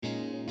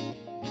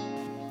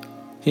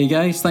Hey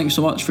guys, thanks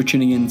so much for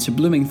tuning in to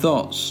Blooming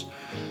Thoughts,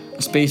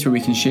 a space where we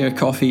can share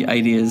coffee,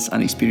 ideas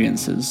and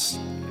experiences.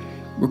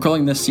 We're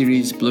calling this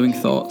series Blooming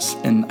Thoughts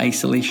in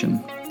Isolation.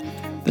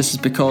 This is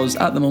because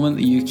at the moment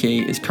the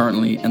UK is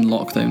currently in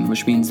lockdown,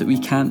 which means that we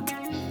can't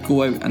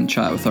go out and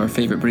chat with our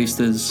favourite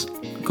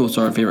baristas, go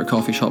to our favourite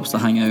coffee shops to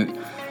hang out.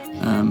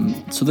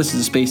 So this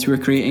is a space we're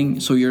creating,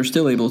 so you're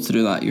still able to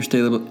do that. You're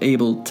still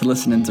able to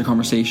listen into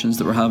conversations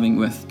that we're having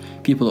with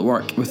people that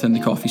work within the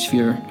coffee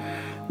sphere,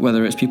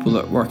 whether it's people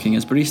that are working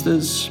as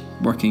baristas,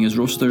 working as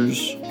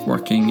roasters,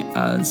 working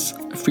as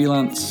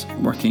freelance,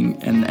 working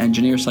in the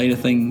engineer side of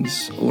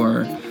things,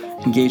 or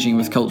engaging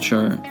with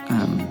culture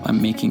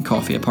and making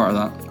coffee a part of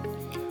that.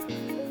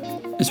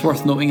 It's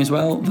worth noting as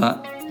well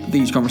that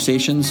these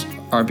conversations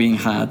are being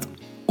had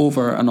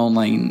over an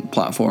online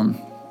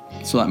platform.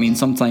 So that means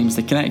sometimes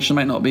the connection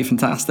might not be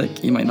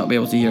fantastic, you might not be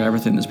able to hear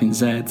everything that's been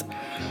said,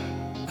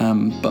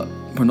 but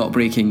we're not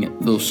breaking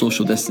those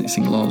social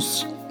distancing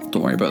laws.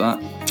 Don't worry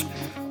about that.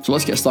 So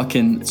let's get stuck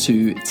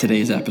into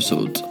today's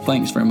episode.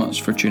 Thanks very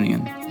much for tuning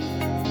in.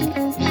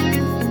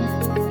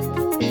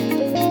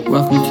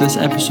 Welcome to this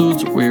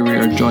episode where we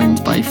are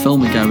joined by Phil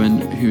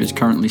McGowan, who is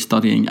currently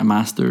studying a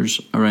Masters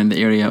around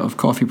the area of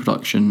coffee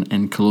production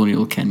in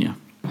colonial Kenya.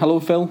 Hello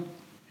Phil.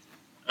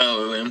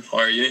 Hello Liam, how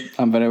are you?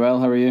 I'm very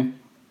well, how are you?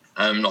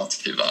 I'm not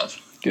too bad.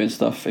 Good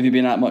stuff. Have you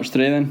been at much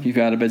today then? You've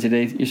had a busy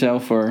day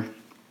yourself or?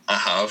 I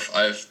have.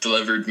 I've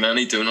delivered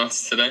many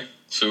donuts today.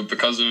 So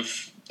because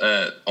of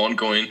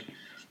ongoing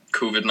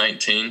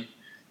COVID-19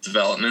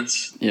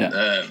 developments,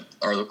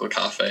 our local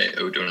cafe,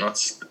 O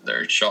Donuts,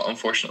 they're shut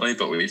unfortunately,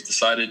 but we've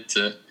decided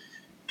to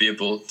be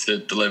able to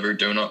deliver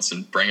donuts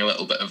and bring a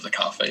little bit of the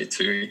cafe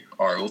to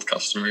our old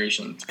customers,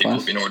 and people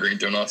have been ordering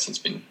donuts,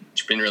 and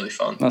it's been really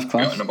fun. That's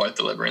class. Going about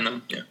delivering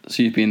them. Yeah.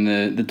 So you've been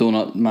the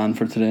donut man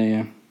for today,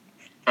 yeah?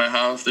 I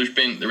have.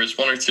 There was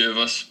one or two of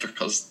us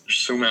because there's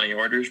so many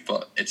orders,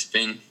 but it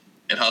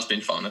has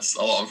been fun. It's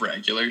a lot of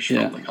regulars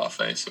from the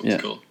cafe, so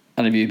it's cool.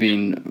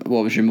 And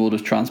what was your mode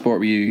of transport?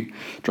 Were you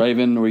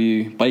driving? Were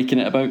you biking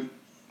it about?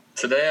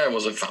 Today I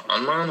was a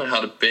van man. I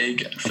had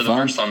for the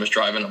first time I was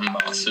driving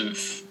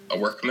a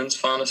workman's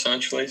van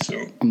essentially.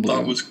 So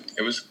it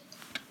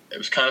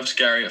was kind of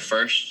scary at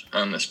first,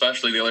 and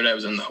especially the other day I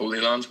was in the Holy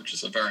Lands, which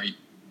is a very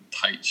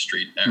tight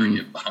street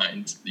area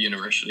behind the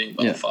university in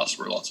Belfast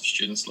where lots of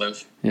students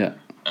live. Yeah.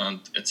 And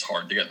it's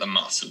hard to get the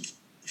massive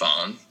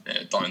van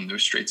down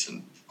those streets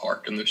and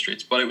park in those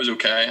streets, but it was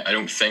okay. I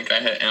don't think I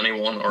hit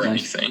anyone or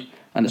anything.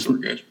 And it's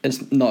good.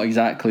 It's not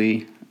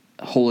exactly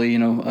holy,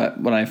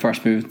 when I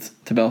first moved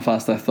to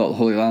Belfast I thought the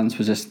Holy Lands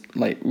was just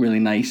like really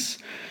nice,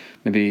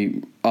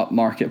 maybe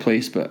upmarket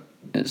place, but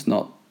it's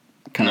not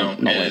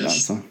not like that.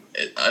 So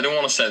I don't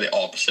want to say the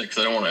opposite because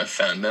I don't want to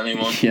offend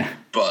anyone.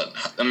 But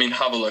I mean,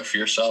 have a look for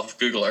yourself.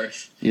 Google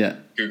Earth. Yeah.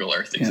 Google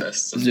Earth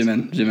exists. Zoom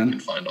in. You can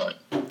find out.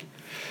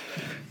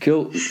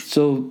 Cool.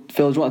 So,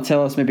 Phil, do you want to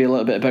tell us maybe a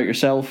little bit about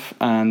yourself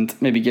and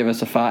maybe give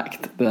us a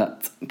fact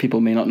that people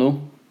may not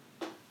know?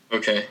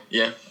 Okay,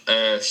 yeah.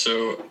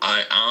 So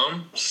I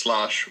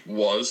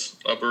was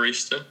a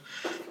barista.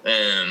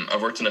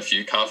 I've worked in a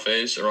few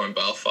cafes around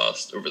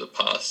Belfast over the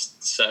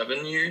past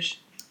 7 years.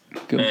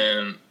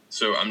 Cool.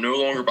 So I'm no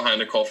longer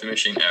behind a coffee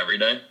machine every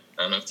day,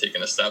 and I've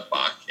taken a step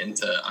back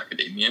into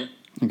academia.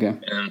 Okay.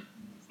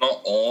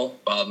 Not all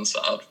bad and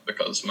sad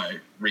because my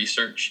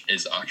research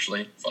is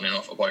actually, funny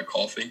enough, about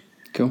coffee.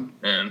 Cool.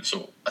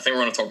 So I think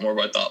we're going to talk more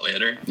about that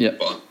later. Yeah.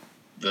 But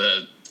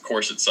the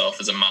course itself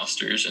is a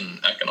Masters in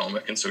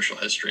Economic and Social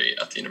History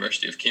at the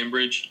University of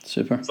Cambridge.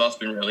 Super. So that's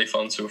been really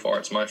fun so far.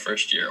 It's my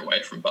first year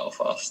away from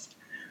Belfast,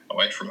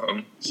 away from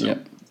home. So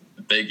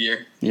a big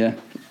year. Yeah.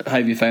 How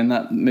have you found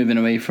that, moving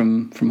away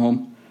from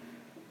home?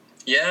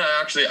 Yeah,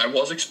 actually, I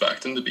was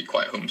expecting to be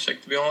quite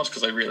homesick, to be honest,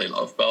 because I really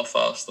love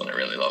Belfast and I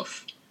really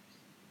love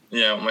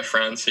my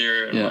friends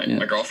here and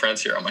my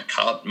girlfriend's here and my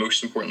cat.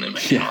 Most importantly, my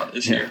cat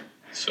is here.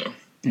 So,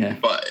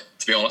 but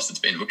to be honest, it's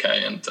been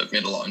okay, and I've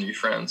made a lot of new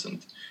friends,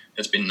 and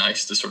it's been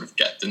nice to sort of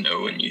get to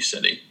know a new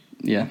city.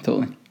 Yeah,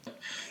 totally.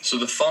 So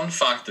the fun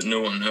fact that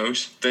no one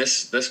knows,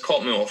 this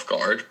caught me off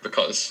guard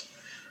because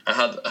I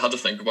had to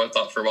think about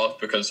that for a while,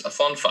 because a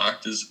fun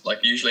fact is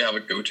like you usually have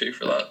a go-to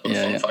for that, but a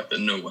fun fact that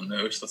no one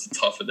knows, that's a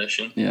tough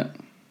addition. Yeah.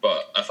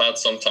 But I've had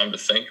some time to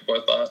think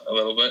about that a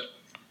little bit.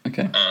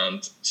 Okay.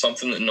 And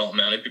something that not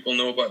many people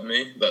know about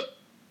me that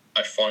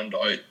I found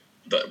out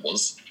that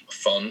was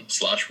fun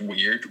 /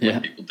 weird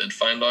when people did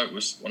find out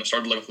was when I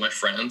started living with my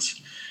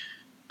friends,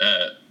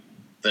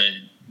 they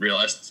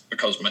realised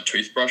because my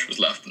toothbrush was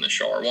left in the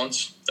shower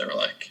once, they were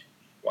like,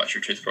 "Why's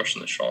your toothbrush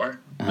in the shower?"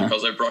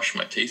 Because I brush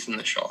my teeth in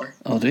the shower.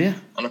 Oh, do you?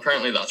 And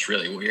apparently that's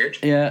really weird.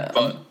 Yeah,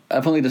 but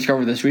I've only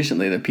discovered this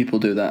recently that people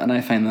do that, and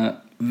I find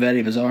that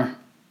very bizarre.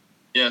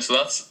 Yeah,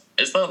 so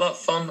is that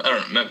fun? I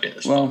don't know, maybe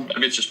it's fun.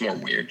 Maybe it's just more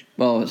weird.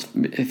 Well,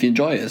 if you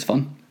enjoy it, it's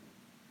fun.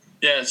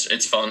 Yeah,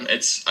 it's fun.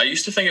 I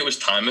used to think it was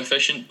time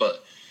efficient,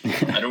 but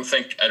I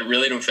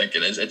really don't think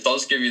it is. It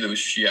does give you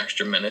those few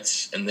extra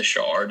minutes in the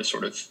shower to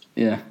sort of,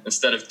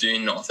 instead of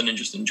doing nothing and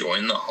just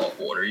enjoying the hot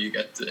water, you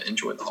get to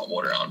enjoy the hot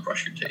water and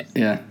brush your teeth.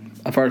 Yeah,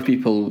 I've heard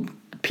people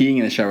peeing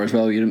in the shower as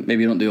well.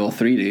 Maybe you don't do all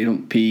three, do you? You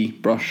don't pee,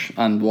 brush,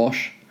 and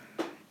wash.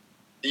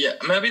 Yeah,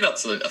 maybe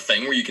that's a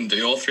thing where you can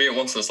do all three at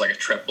once. It's like a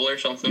triple or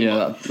something.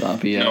 Yeah,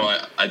 that'd be. No,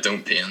 I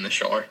don't pee in the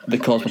shower. The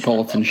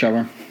cosmopolitan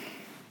shower.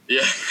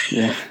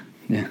 Yeah.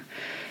 Yeah.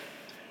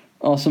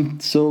 Awesome.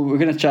 So we're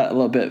going to chat a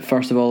little bit,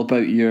 first of all,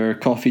 about your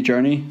coffee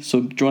journey.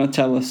 So do you want to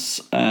tell us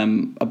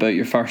about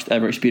your first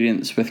ever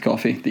experience with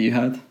coffee that you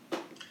had?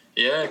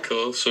 Yeah,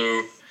 cool.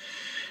 So,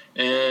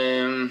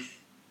 that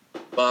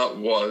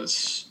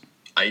was...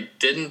 I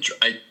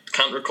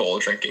can't recall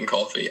drinking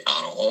coffee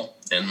at all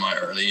in my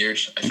early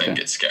years. I think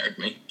it scared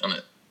me,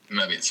 and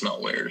maybe it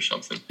smelled weird or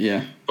something.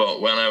 Yeah.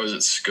 But when I was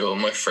at school,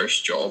 my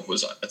first job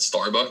was at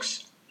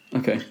Starbucks.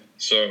 Okay.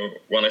 So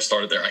when I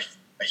started there, I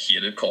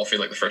hated coffee.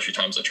 Like the first few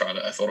times I tried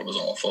it, I thought it was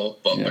awful.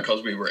 But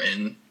because we were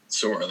in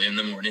so early in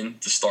the morning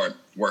to start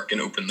work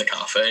and open the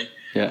cafe,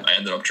 I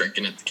ended up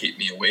drinking it to keep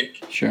me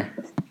awake. Sure.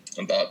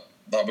 And that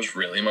was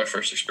really my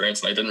first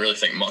experience, and I didn't really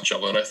think much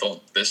of it. I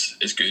thought, this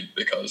is good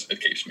because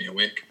it keeps me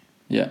awake.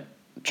 Yeah.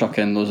 Chuck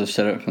in loads of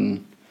syrup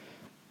and...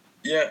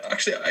 Yeah,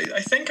 actually,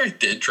 I think I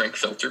did drink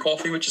filter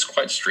coffee, which is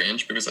quite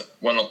strange because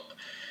when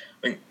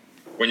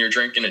you're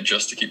drinking it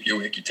just to keep you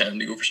awake, you tend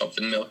to go for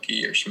something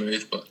milky or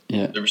smooth, but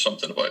there was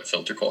something about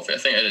filter coffee. I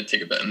think I did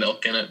take a bit of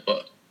milk in it,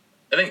 but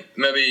I think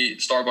maybe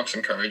Starbucks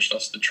encouraged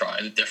us to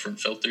try the different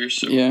filters.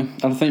 So I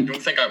don't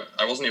think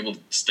I wasn't able to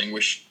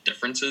distinguish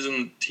differences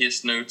in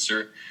taste notes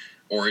or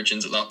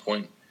origins at that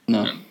point.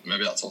 No. And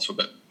maybe that's also a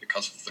bit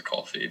because of the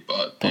coffee,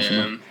 but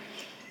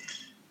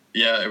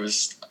it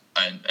was.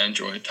 I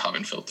enjoyed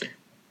having filter.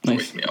 Nice.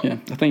 Wake me up. Yeah,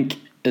 I think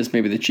it's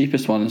maybe the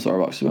cheapest one in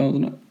Starbucks as well,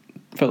 isn't it?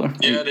 Filter.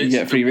 Yeah, it is. You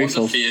get free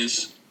refills.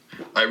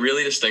 I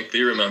really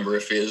distinctly remember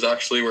a phase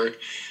actually where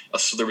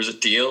so there was a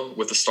deal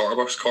with the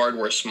Starbucks card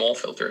where a small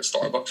filter at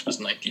Starbucks was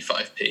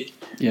 95p.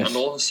 Yes. And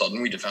all of a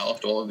sudden we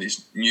developed all of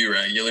these new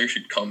regulars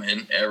who'd come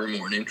in every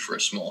morning for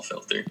a small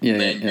filter. Yeah. I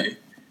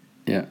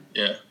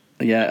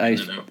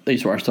used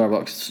to work at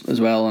Starbucks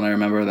as well, and I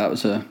remember that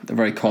was a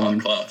very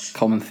common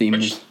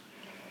theme.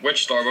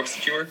 Which Starbucks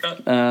did you work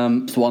at?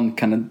 It's one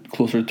kind of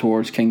closer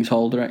towards Kings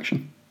Hall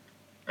direction.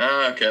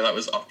 Ah, okay, that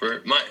was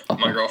Upper. My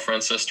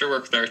girlfriend's sister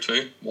worked there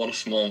too. What a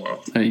small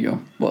world. There you go.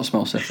 What a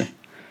small city.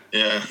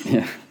 Yeah.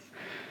 Yeah.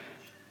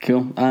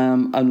 Cool.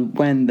 And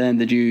when then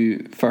did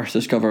you first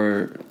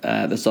discover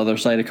this other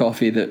side of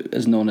coffee that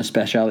is known as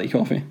specialty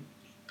coffee?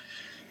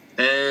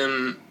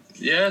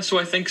 So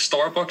I think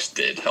Starbucks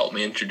did help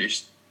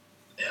introduce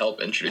me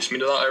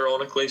to that,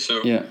 ironically.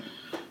 So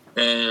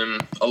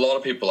a lot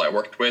of people I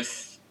worked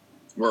with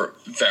were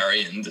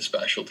very into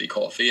specialty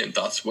coffee, and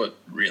that's what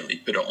really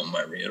put it on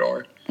my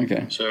radar.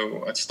 Okay.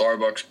 So at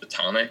Starbucks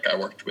Botanic, I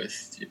worked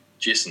with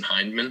Jason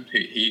Hindman, who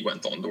he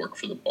went on to work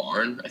for the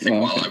Barn, I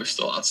think, while I was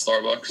still at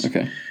Starbucks.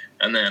 Okay.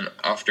 And then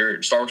after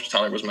Starbucks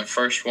Botanic was my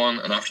first one,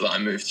 and after that I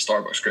moved to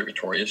Starbucks Great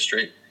Victoria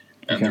Street,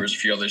 and there was a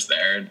few others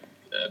there.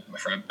 My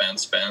friend Ben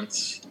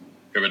Spence,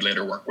 who I would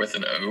later work with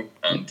in O,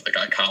 and the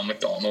guy Kyle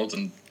McDonald,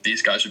 and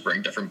these guys would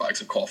bring different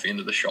bags of coffee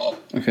into the shop.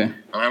 Okay. And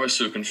I was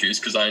so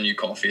confused because I knew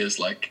coffee as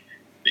like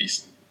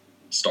these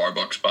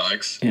Starbucks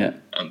bags. Yeah.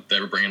 And they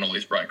were bringing all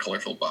these bright,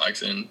 colourful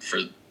bags in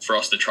for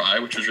us to try,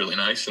 which was really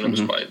nice, and it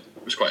was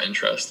quite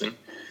interesting.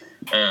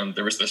 And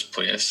there was this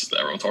place that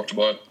everyone talked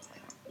about.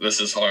 This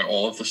is how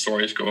all of the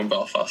stories go in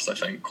Belfast, I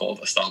think,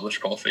 called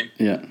Established Coffee.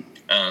 Yeah.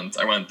 And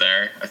I went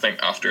there. I think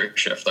after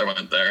shift I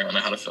went there and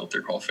I had a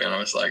filter coffee, and I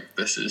was like,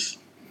 this is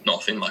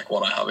nothing like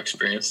what I have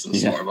experienced in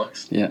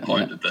Starbucks. Yeah.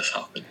 How did this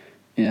happen?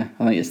 Yeah,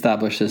 I think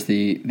Established is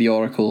the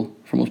oracle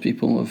for most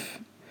people of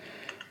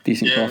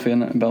decent coffee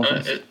in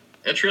Belfast.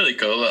 It's really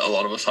cool that a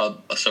lot of us had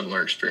a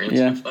similar experience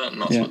with that,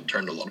 and that's what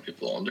turned a lot of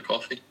people on to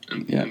coffee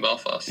in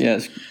Belfast. Yeah,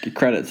 it's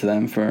credit to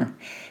them for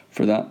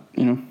that,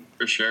 you know.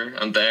 For sure.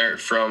 And there,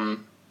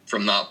 from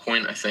that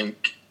point, I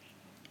think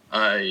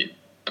I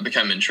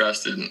became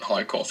interested in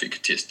how coffee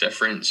could taste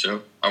different.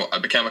 So I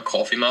became a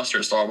coffee master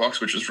at Starbucks,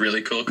 which was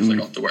really cool because I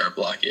got to wear a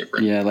black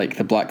apron. Yeah, like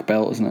the black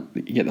belt, isn't it?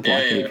 You get the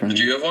black apron. Did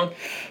you have one?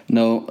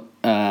 No,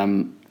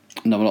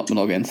 no, we're not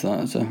getting into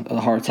that. It's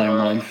a hard time in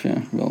life.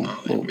 Yeah,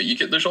 but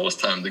there's always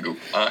time to go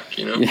back,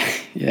 you know.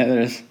 Yeah, there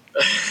is.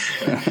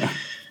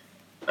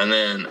 And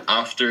then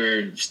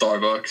after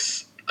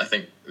Starbucks, I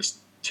think it was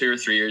 2 or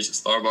 3 years at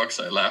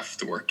Starbucks, I left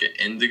to work at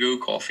Indigo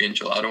Coffee and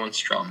Gelato in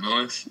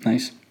Stranmillis.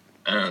 Nice.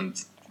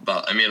 And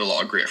that I made a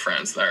lot of great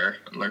friends there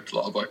and learned a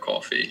lot about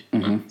coffee,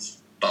 and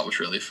that was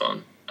really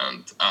fun.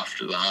 And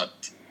after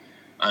that,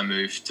 I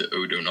moved to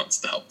O Donuts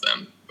to help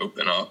them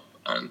open up,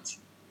 and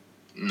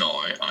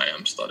now I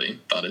am studying.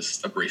 That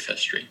is a brief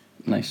history.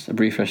 Nice. A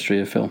brief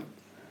history of Phil.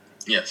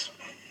 Yes.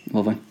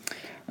 Lovely.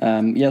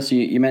 So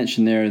you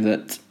mentioned there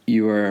that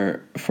you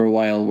were for a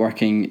while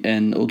working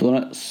in O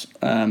Donuts.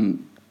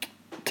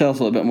 Tell us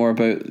a little bit more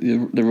about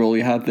the role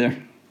you had there.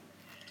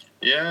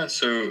 Yeah,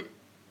 so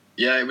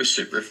it was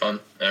super fun.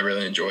 I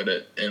really enjoyed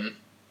it. It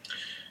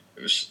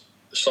was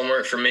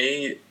somewhere for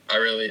me.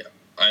 I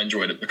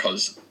enjoyed it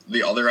because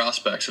the other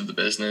aspects of the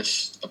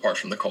business, apart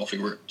from the coffee,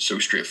 were so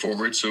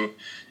straightforward. So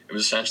it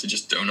was essentially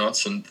just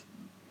donuts and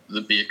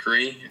the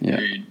bakery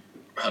who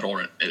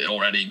it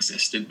already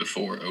existed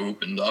before it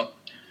opened up.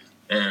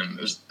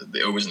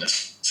 It was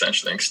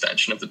essentially an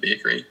extension of the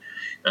bakery,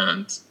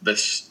 and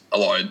this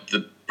allowed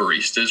the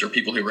baristas or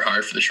people who were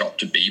hired for the shop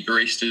to be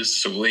baristas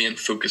solely and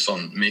focus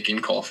on making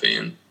coffee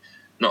and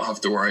not have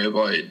to worry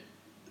about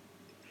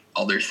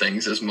other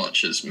things as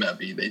much as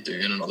maybe they do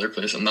in another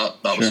place. And that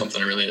was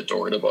something I really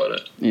adored about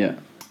it. Yeah.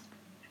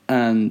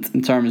 And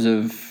in terms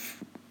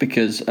of,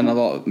 because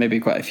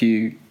maybe quite a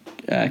few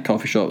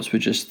coffee shops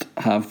would just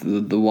have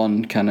the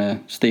one kind of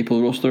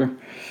staple roaster,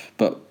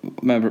 but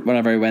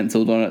whenever I went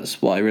to Donuts,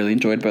 what I really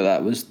enjoyed about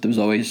that was there was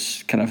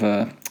always kind of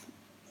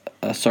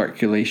a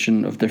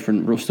circulation of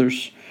different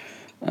roasters.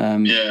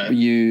 Were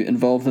you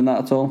involved in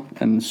that at all,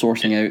 in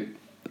sourcing out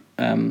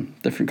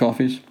different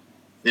coffees?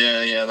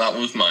 Yeah, that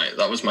was my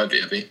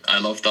baby.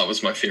 That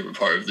was my favourite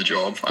part of the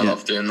job. I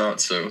loved doing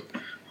that. So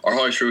our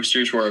house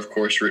roasters were, of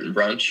course, Root and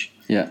Branch.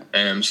 Yeah.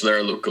 So they're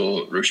a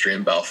local roastery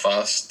in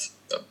Belfast,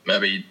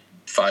 maybe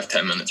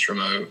 5-10 minutes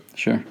remote.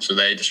 Sure. So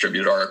they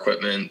distributed our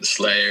equipment, the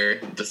Slayer,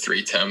 the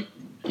 3-temp.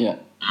 Yeah.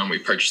 And we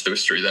purchased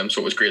those through them.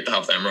 So it was great to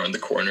have them around the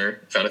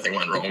corner if anything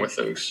went wrong with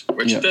those,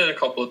 which it did a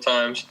couple of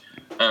times.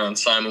 And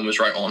Simon was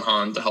right on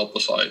hand to help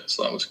us out,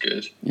 so that was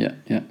good. Yeah.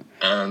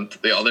 And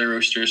the other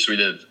roasters, we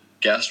did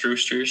guest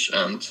roasters,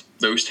 and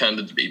those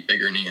tended to be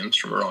bigger names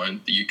from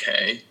around the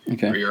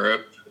UK or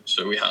Europe.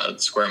 So we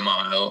had Square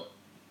Mile,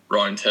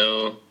 Round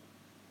Hill,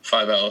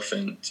 Five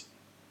Elephant,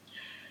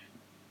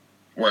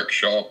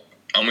 Workshop,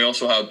 and we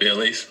also had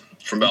Bailey's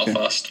from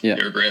Belfast. Yeah.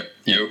 They were great.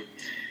 Yeah.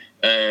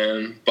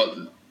 But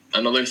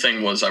another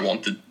thing was I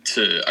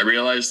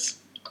realised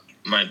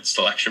my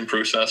selection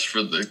process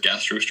for the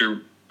guest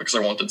roaster, because I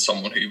wanted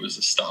someone who was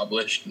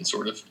established and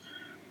sort of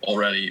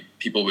already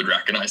people would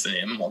recognise the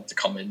name and want to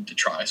come in to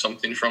try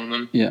something from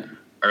them. Yeah.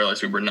 I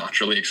realised we were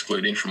naturally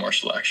excluding from our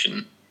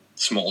selection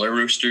smaller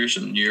roasters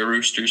and newer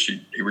roasters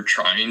who were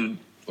struggling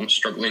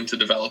to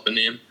develop a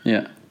name.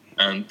 Yeah.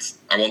 And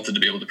I wanted to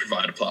be able to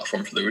provide a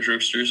platform for those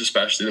roasters,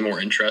 especially the more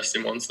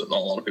interesting ones that not a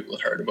lot of people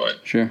had heard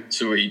about. Sure.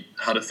 So we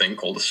had a thing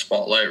called a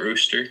Spotlight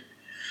Roaster.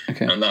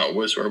 Okay. And that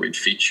was where we'd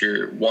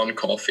feature one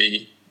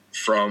coffee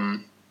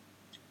from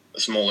a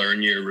smaller,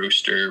 newer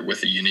roaster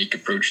with a unique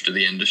approach to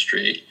the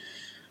industry.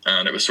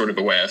 And it was sort of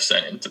a way of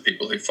saying to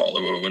people who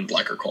follow O and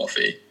like our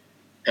coffee,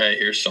 hey,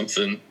 here's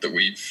something that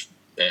we've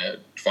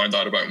found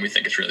out about and we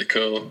think it's really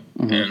cool,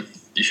 and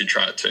you should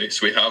try it too.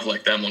 So we have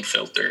like them on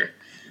filter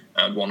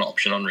and one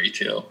option on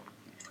retail.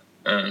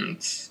 And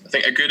I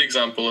think a good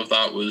example of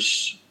that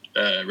was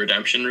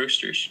Redemption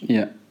Roasters.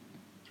 Yeah.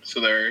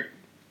 So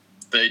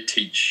they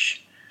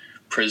teach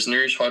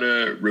prisoners how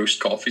to roast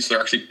coffee. So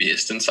they're actually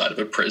based inside of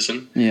a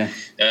prison. Yeah.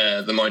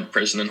 The Mount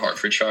Prison in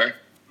Hertfordshire.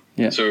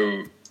 Yeah.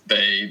 So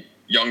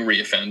young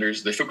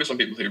reoffenders, they focus on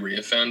people who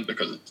reoffend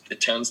because it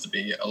tends to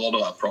be a lot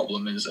of that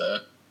problem is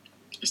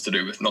to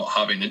do with not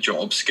having a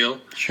job skill.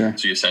 Sure.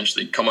 So you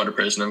essentially come out of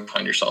prison and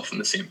find yourself in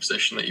the same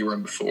position that you were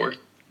in before.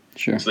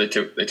 Sure. So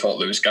they taught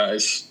those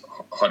guys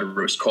how to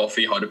roast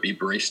coffee, how to be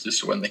baristas.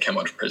 So when they came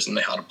out of prison,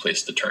 they had a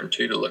place to turn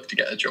to look to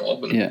get a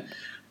job. And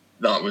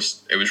it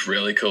was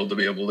really cool to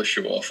be able to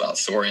show off that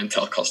story and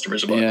tell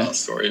customers about that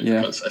story,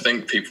 because I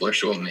think people are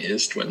so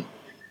amazed when,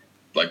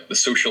 like, the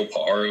social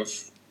power of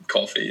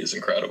coffee is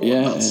incredible. Yeah,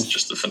 and that's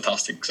just a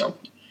fantastic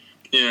example.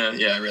 Yeah,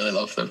 I really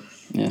love them.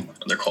 Yeah.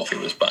 And their coffee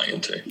was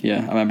banging too. Yeah,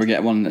 I remember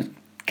getting one that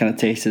kind of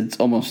tasted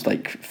almost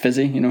like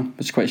fizzy,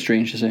 it's quite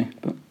strange to say,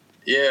 but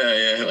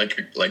yeah,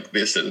 like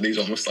the acidity's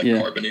almost like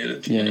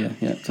carbonated.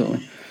 Yeah,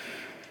 totally.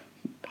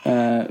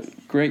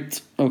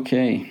 Great.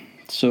 Okay,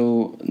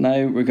 so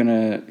now we're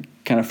gonna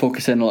kind of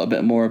focus in a little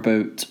bit more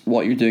about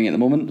what you're doing at the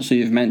moment. So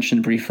you've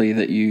mentioned briefly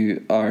that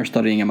you are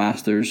studying a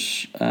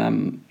master's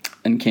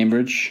in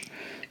Cambridge.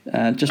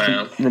 Just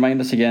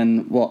remind us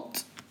again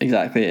what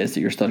exactly it is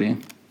that you're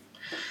studying.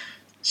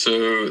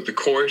 So the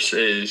course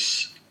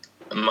is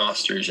a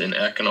master's in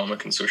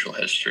economic and social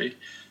history.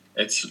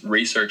 It's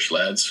research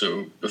led,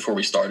 so before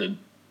we started,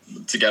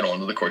 to get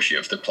onto the course you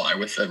have to apply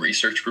with a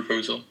research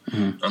proposal.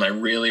 And I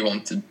really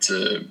wanted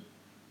to,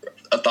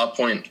 at that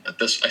point,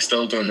 I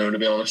still don't know, to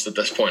be honest. At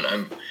this point,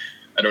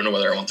 I don't know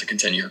whether I want to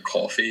continue in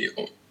coffee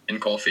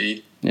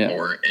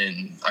or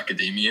in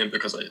academia,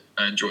 because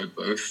I enjoy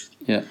both.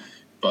 Yeah.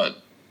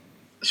 But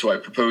so I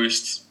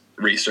proposed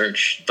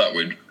research that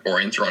would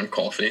orient around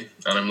coffee,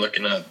 and I'm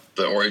looking at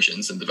the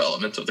origins and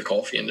development of the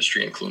coffee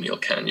industry in colonial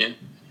Kenya.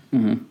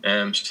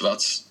 So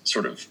that's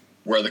sort of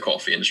where the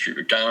coffee industry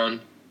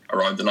began,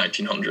 around the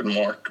 1900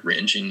 mark,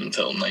 ranging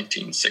until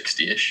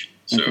 1960-ish.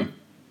 So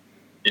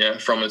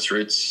from its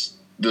roots,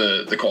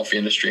 the coffee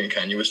industry in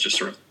Kenya was just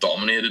sort of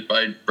dominated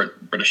by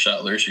British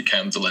settlers who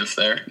came to live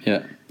there.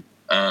 Yeah.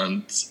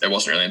 And it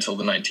wasn't really until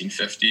the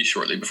 1950s,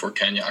 shortly before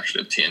Kenya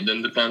actually obtained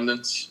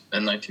independence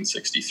in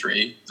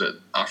 1963, that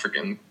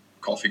African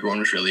coffee growing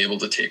was really able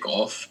to take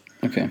off.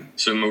 Okay.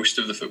 So most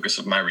of the focus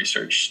of my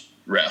research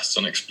rests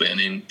on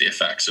explaining the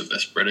effects of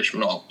this British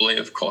monopoly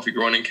of coffee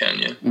growing in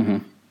Kenya.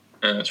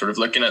 Sort of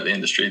looking at the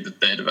industry that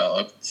they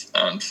developed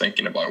and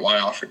thinking about why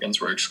Africans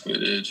were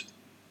excluded,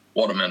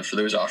 what it meant for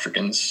those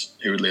Africans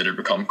who would later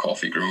become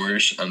coffee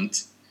growers,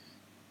 and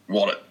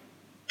what it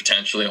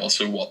potentially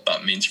also what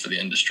that means for the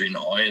industry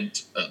now,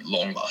 and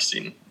long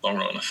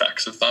run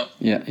effects of that.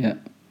 Yeah.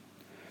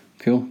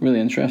 Cool, really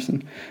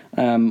interesting.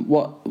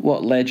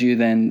 What led you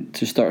then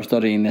to start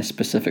studying this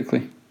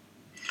specifically?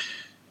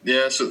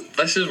 Yeah, so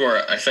this is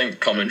where I think,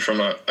 coming from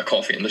a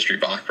coffee industry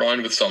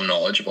background with some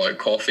knowledge about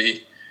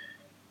coffee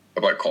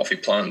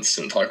plants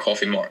and how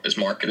coffee is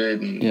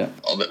marketed, and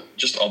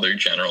other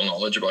general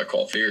knowledge about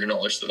coffee, or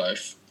knowledge that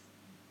I've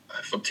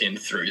obtained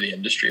through the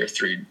industry or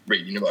through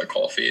reading about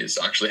coffee, has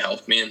actually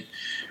helped me in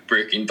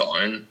breaking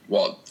down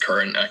what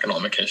current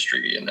economic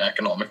history and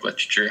economic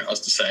literature has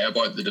to say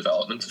about the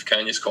development of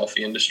Kenya's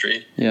coffee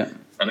industry. Yeah.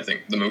 And I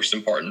think the most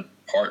important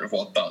part of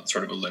what that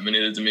sort of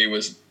illuminated to me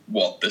was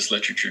what this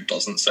literature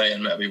doesn't say,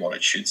 and maybe what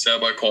it should say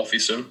about coffee.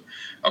 So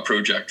a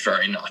project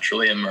very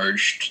naturally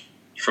emerged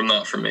from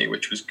that for me,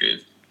 which was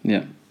good.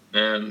 Yeah.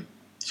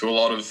 So a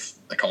lot of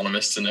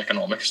economists and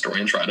economic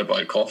historians write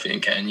about coffee in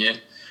Kenya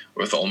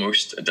with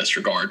almost a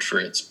disregard for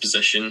its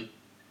position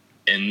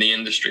in the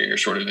industry, or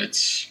sort of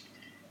it's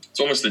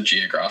almost a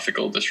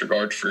geographical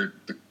disregard for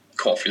the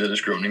coffee that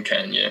is grown in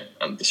Kenya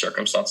and the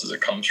circumstances it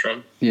comes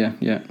from. Yeah.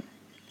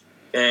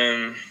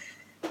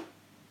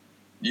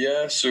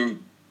 So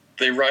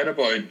they write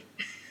about,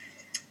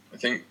 I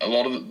think a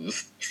lot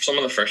of some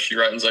of the first few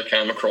writings I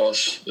came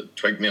across that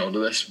twigged me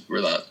onto this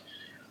were that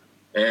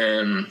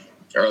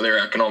earlier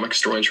economic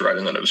historians were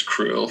writing that it was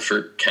cruel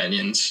for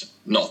Kenyans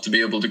not to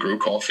be able to grow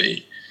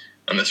coffee,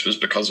 and this was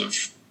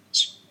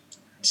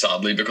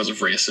sadly because of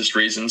racist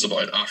reasons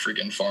about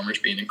African farmers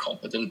being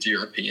incompetent to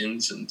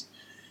Europeans, and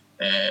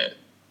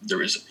there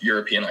was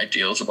European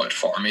ideals about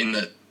farming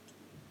that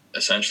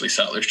essentially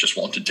settlers just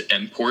wanted to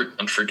import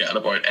and forget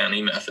about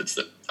any methods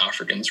that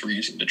Africans were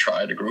using to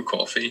try to grow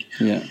coffee.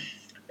 Yeah.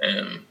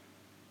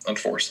 And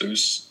force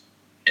those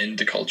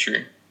into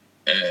culture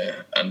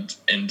and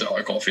into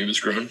how coffee was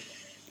grown.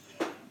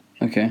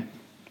 Okay,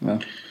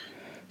 well,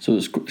 so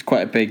it's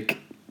quite a big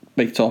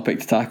topic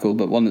to tackle,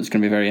 but one that's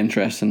going to be very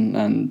interesting.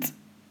 And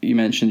you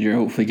mentioned you're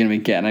hopefully going to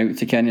be getting out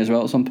to Kenya as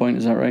well at some point.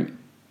 Is that right?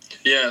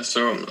 Yeah,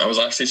 so I was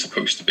actually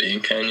supposed to be in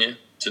Kenya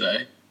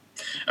today.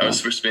 I was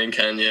supposed to be in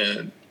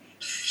Kenya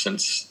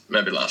since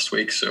maybe last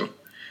week, so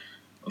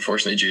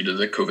unfortunately, due to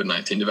the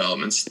COVID-19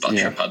 developments, that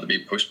trip had to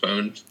be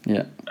postponed.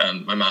 Yeah.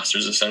 And my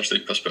master's essentially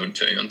postponed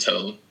too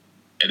until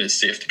it is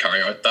safe to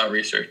carry out that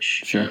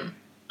research. Sure.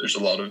 There's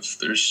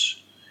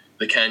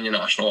the Kenya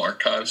National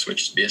Archives,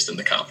 which is based in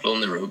the capital,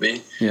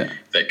 Nairobi. Yeah.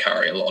 They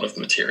carry a lot of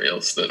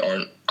materials that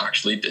aren't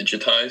actually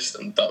digitized,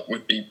 and that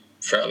would be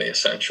fairly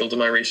essential to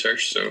my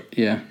research. So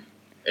yeah,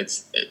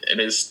 it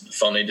is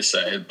funny to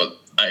say, but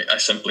I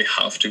simply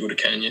have to go to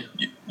Kenya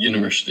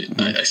University.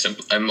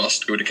 Mm-hmm. I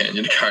must go to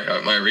Kenya to carry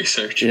out my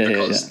research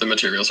because the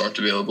materials aren't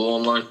available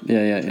online.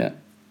 Yeah.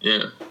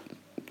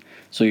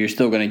 So you're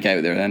still going to get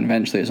out there then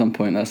eventually at some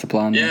point. That's the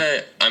plan.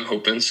 Yeah, I'm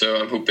hoping so.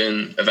 I'm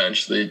hoping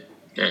eventually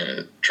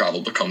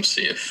travel becomes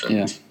safe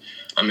and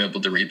I'm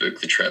able to rebook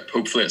the trip.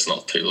 Hopefully it's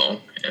not too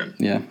long.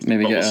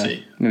 Maybe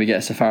get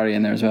a safari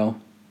in there as well.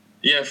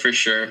 Yeah, for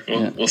sure.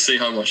 We'll see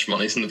how much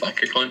money's in the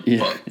bank account.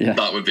 But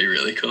that would be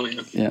really cool.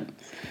 Yeah.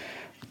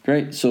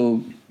 Great.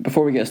 So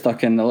before we get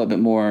stuck in a little bit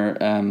more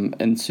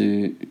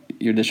into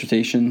your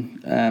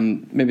dissertation,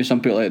 maybe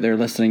some people out there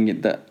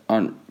listening that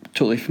aren't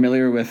totally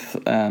familiar with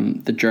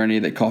the journey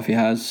that coffee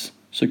has.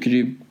 So could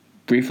you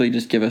briefly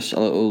just give us a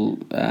little,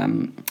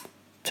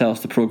 tell us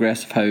the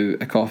progress of how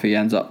a coffee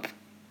ends up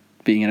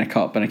being in a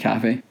cup in a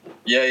cafe?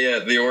 Yeah.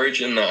 The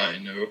origin that I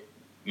know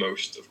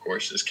most, of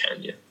course, is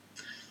Kenya.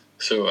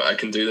 So I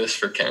can do this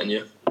for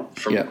Kenya.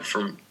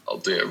 I'll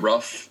do a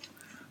rough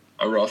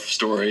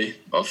story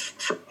of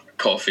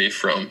coffee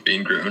from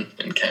being grown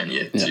in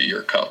Kenya to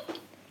your cup.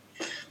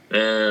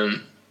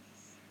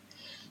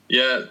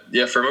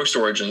 For most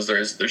origins,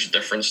 there's a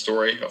different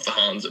story of the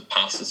hands it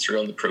passes through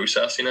on the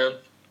processing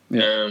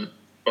end.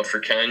 But for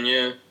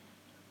Kenya,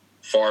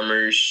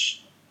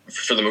 farmers,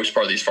 for the most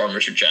part, these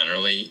farmers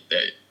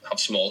they have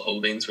small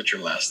holdings which are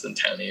less than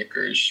 10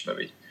 acres,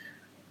 maybe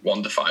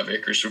 1 to 5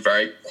 acres, so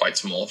quite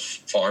small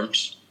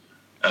farms.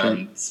 Sure.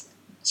 And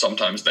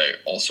sometimes they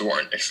also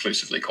aren't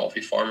exclusively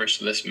coffee farmers,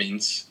 so this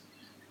means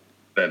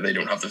that they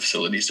don't have the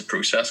facilities to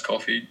process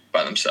coffee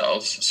by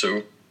themselves.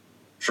 So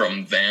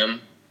from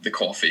them, the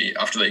coffee,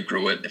 after they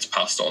grow it, it's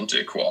passed on to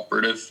a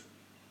cooperative.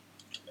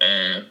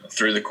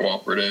 Through the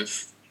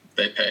cooperative,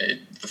 they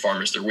pay the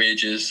farmers their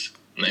wages,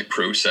 and they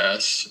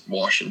process,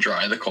 wash, and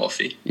dry the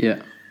coffee.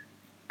 Yeah.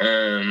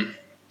 And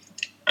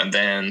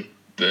then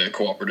the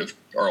cooperative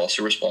are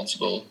also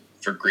responsible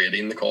for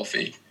grading the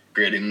coffee.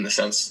 Grading in the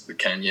sense that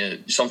Kenya,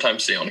 you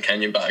sometimes see on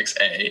Kenyan bags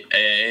A,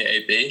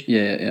 B.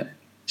 Yeah.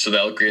 So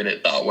they'll grade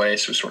it that way,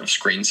 so sort of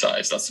screen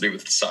size. That's to do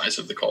with the size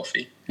of the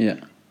coffee. Yeah.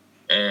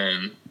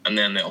 And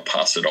then they'll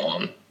pass it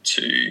on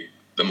to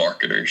the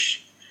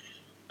marketers.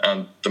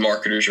 And the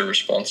marketers are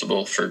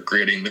responsible for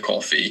grading the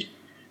coffee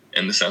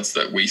in the sense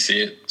that we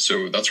see it.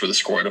 So that's where the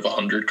score out of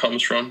 100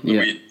 comes from.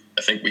 Yeah.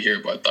 I think we hear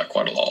about that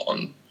quite a lot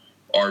on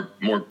our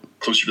more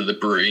closer to the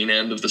brewing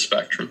end of the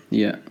spectrum.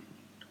 Yeah.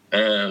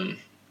 And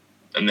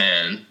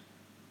then,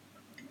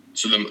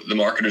 so the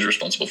market is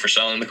responsible for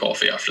selling the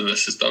coffee after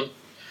this is done.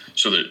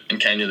 So that in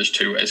Kenya, there's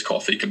 2 ways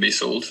coffee can be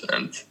sold,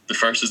 and the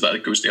first is that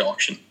it goes to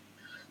auction.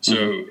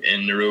 So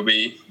in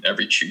Nairobi,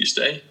 every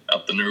Tuesday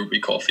at the Nairobi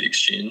Coffee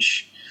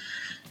Exchange,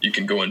 you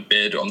can go and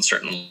bid on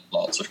certain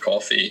lots of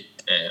coffee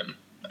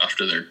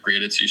after they're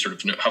graded. So you sort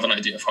of have an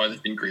idea of how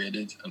they've been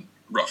graded and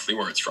roughly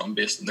where it's from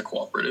based on the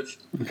cooperative.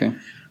 Okay.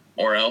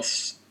 Or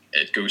else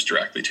it goes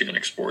directly to an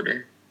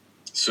exporter.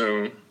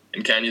 So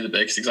in Kenya, the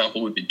biggest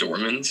example would be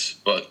Dormans,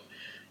 but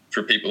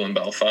for people in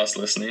Belfast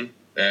listening,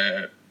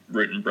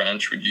 Root and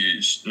Branch would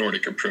use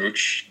Nordic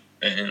Approach.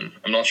 And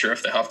I'm not sure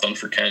if they have done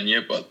for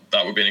Kenya, but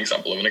that would be an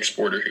example of an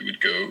exporter who would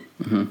go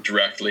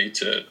directly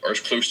to, or as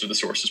close to the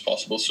source as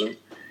possible. So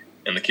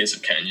in the case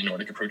of Kenya,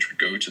 Nordic Approach would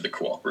go to the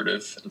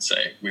cooperative and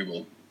say, we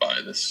will buy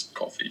this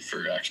coffee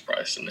for X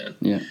price. And then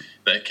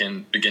they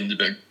can begin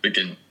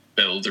to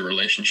build a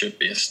relationship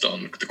based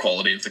on the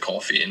quality of the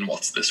coffee and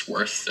what's this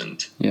worth.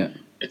 And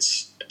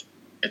it's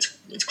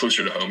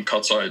closer to home,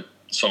 cuts out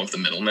some of the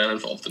middlemen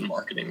involved in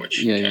marketing,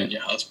 which Kenya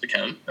has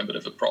become a bit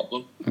of a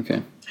problem.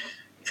 Okay.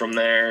 From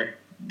there,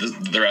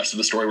 the rest of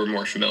the story we're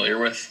more familiar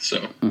with.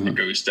 So it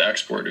goes to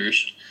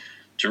exporters,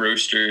 to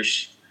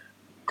roasters.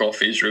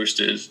 Coffee is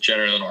roasted,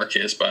 generally in our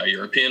case, by a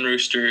European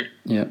roaster,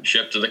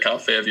 shipped to the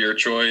cafe of your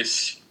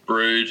choice,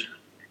 brewed,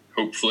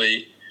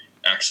 hopefully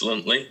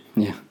excellently,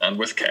 and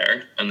with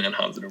care, and then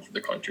handed over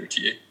the counter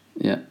to you.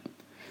 Yeah.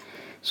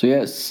 So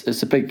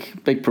it's a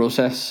big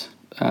process.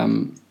 A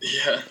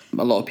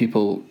lot of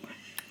people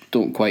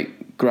don't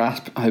quite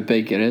grasp how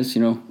big it is,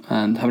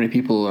 and how many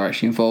people are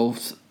actually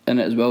involved in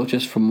it as well.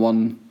 Just from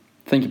one,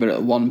 think about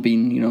it, one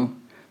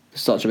bean,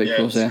 it's such a big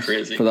process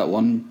for that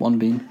one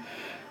bean.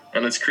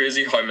 And it's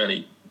crazy how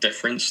many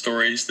different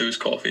stories those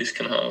coffees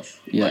can have,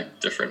 like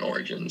different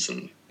origins,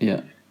 and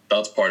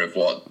that's part of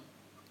what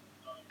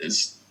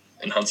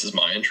enhances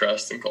my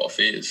interest in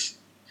coffee is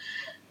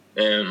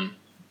how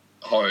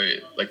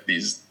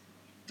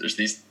there's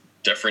these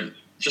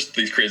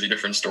crazy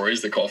different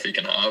stories that coffee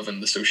can have,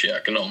 and the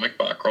socioeconomic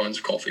backgrounds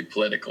of coffee,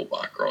 political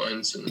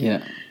backgrounds,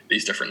 and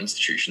these different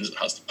institutions it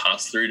has to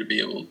pass through to be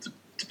able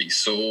to be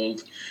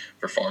sold,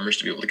 for farmers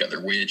to be able to get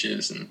their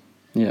wages, and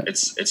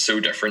it's so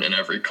different in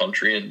every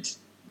country, and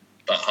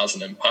that has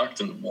an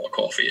impact on what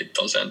coffee it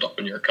does end up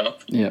in your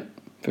cup. Yeah,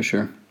 for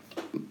sure.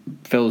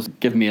 Phil's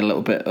given me a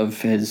little bit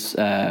of his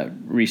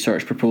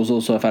research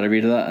proposal, so I've had a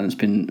read of that, and it's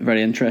been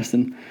very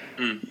interesting.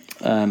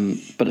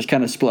 But it's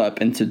kind of split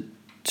up into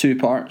 2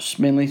 parts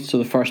mainly. So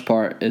the first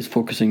part is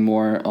focusing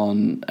more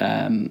on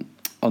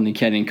the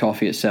Kenyan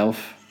coffee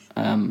itself.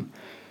 Do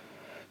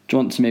you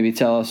want to maybe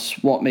tell us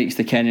what makes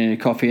the Kenyan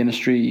coffee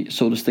industry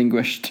so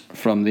distinguished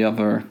from the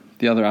other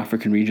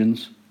African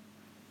regions?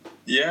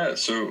 Yeah,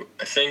 so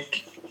I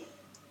think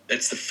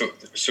it's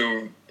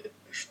so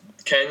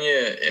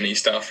Kenya in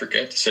East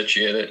Africa, to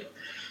situate it.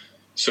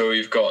 So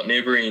you've got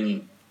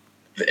neighbouring,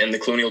 in the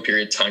colonial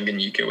period,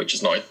 Tanganyika, which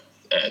is now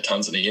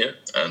Tanzania,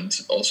 and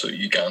also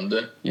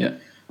Uganda. Yeah.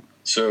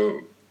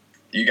 So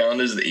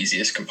Uganda is the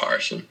easiest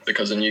comparison,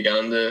 because in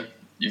Uganda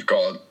you've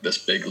got this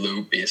big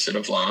low basin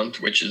of land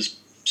which is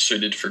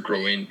suited for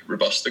growing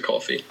Robusta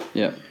coffee.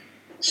 Yeah.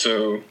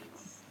 So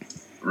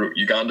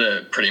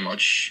Uganda pretty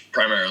much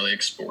primarily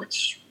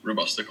exports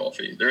Robusta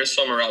coffee. There is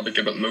some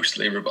Arabica, but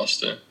mostly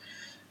Robusta.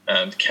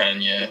 And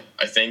Kenya,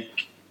 I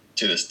think,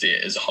 to this day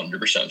is 100%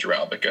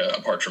 Arabica,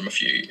 apart from a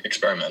few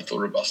experimental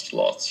Robusta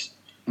lots.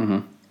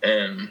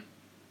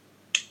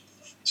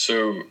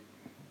 So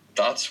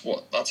that's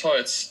how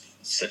it's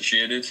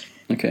situated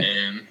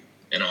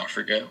in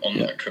Africa on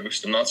that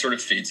coast, and that sort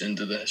of feeds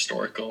into the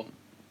historical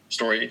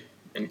story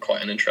in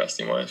quite an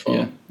interesting way as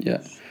well.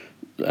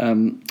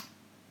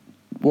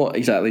 What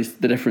exactly is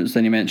the difference?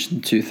 Then you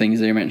mentioned 2 things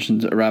there. You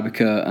mentioned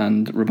Arabica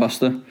and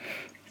Robusta.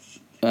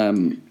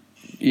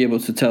 You able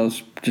to tell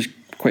us just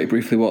quite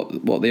briefly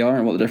what they are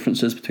and what the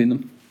difference is between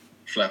them?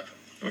 Flip.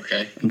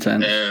 Okay.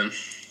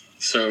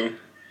 So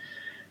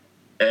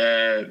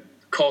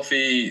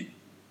coffee,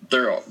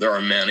 there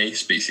are many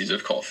species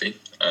of coffee,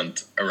 and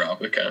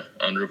Arabica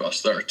and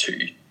Robusta are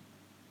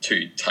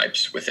two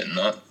types within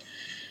that.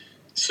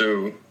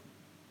 So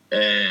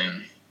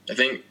I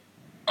think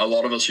a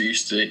lot of us are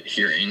used to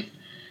hearing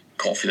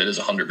coffee that is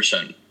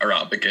 100%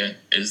 Arabica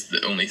is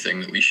the only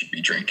thing that we should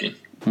be drinking.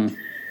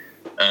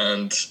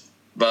 And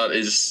that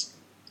is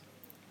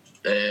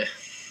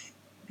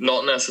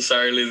not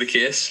necessarily the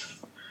case,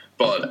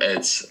 but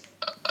it's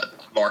a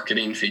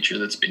marketing feature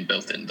that's been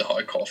built into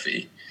how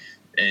coffee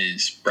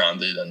is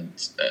branded and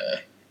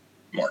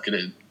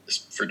marketed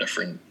for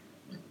different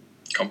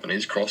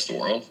companies across the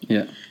world.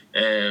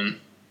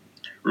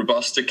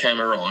 Robusta came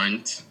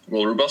around.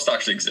 Well, Robusta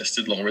actually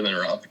existed longer than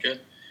Arabica,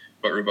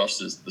 but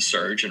the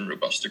surge in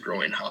Robusta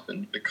growing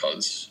happened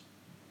because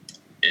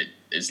it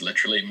is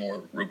literally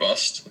more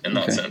robust in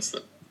that sense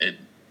that it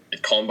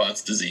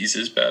combats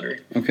diseases better.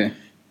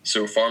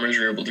 So farmers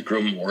are able to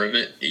grow more of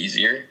it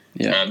easier,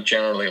 and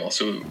generally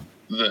also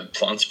the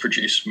plants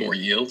produce more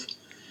yield.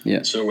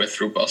 Yeah. So with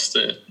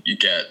Robusta,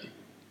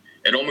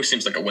 it almost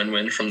seems like a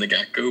win-win from the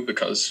get-go,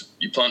 because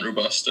you plant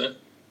Robusta,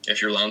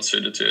 if you're land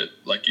suited to it,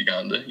 like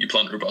Uganda, you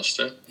plant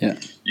Robusta,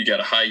 you get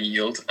a high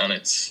yield, and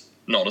it's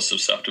not as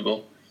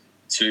susceptible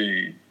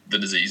to the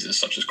diseases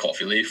such as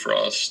coffee leaf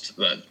rust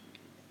that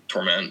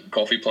torment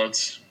coffee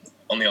plants.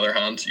 On the other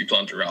hand, you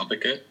plant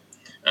Arabica,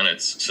 and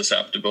it's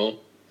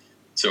susceptible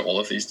to all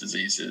of these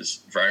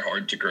diseases, very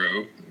hard to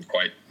grow,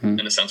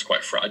 in a sense,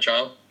 quite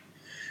fragile.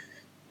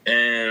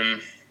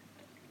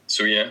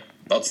 So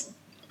that's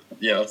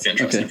the interesting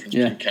difference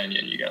between Kenya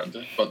and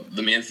Uganda. But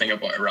the main thing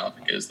about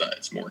Arabica is that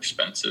it's more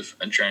expensive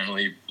and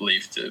generally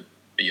believed to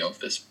be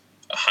of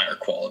a higher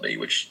quality,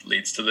 which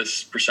leads to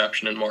this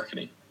perception in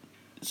marketing.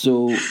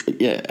 So,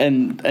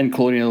 in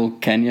colonial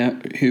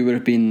Kenya, who would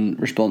have been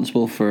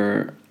responsible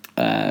for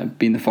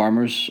being the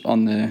farmers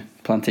on the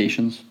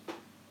plantations?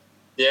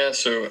 Yeah,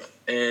 so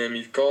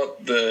you've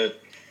got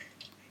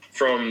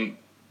from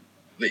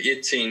the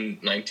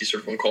 1890s,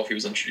 sort of when coffee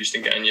was introduced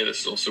in Kenya.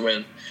 This is also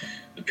when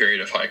the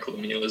period of high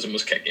colonialism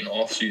was kicking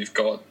off. So you've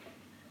got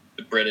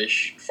the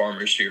British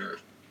farmers who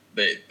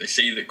they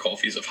see that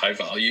coffee is of high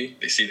value.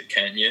 They see that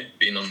Kenya,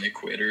 being on the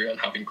equator and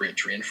having great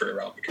terrain for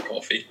Arabica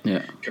coffee,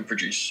 can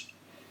produce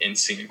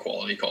insane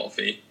quality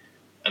coffee,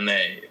 and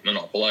they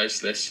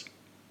monopolized this.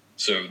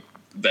 So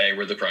they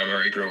were the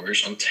primary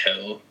growers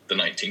until the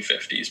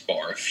 1950s,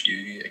 bar a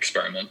few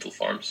experimental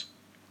farms.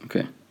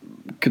 Okay.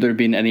 Could there have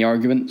been any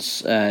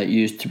arguments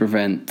used to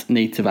prevent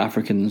native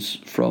Africans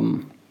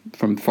from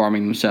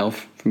farming themselves,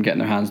 from getting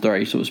their hands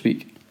dirty, so to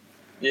speak?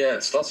 Yeah,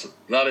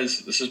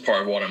 this is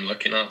part of what I'm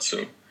looking at.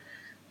 So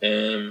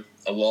a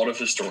lot of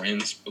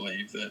historians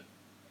believe that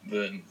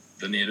the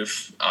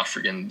native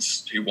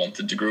Africans who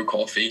wanted to grow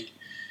coffee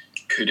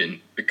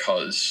couldn't,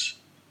 because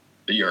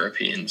the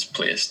Europeans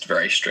placed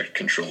very strict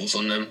controls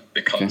on them,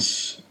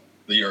 because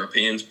the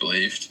Europeans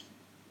believed,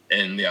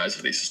 in the eyes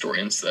of these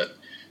historians, that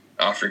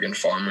African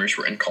farmers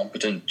were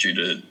incompetent due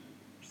to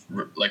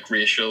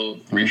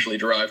racially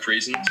derived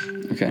reasons.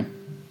 Okay.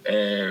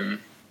 And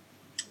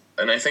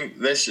I think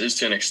this is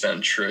to an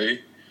extent true,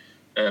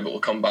 but we'll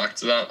come back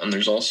to that. And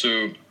there's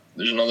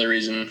another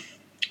reason,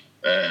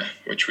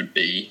 which would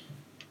be,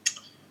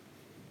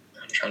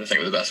 I'm trying to think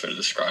of the best way to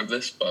describe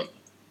this, but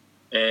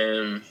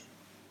in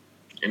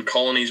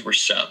colonies where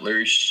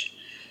settlers,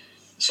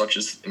 such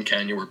as in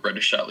Kenya where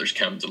British settlers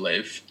came to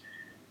live,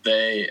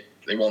 they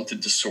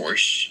wanted to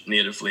source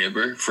native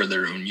labour for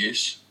their own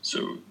use.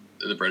 So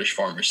the British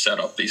farmers set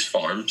up these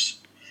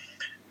farms,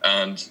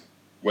 and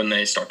when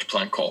they start to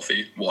plant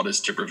coffee, what is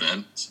to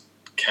prevent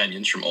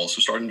Kenyans from also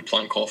starting to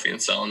plant coffee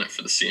and selling it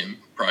for the same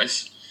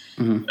price?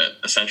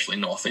 Essentially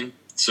nothing.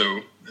 So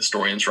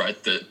historians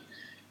write that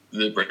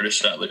the British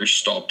settlers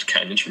stopped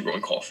Kenyans from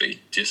growing coffee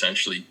to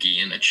essentially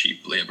gain a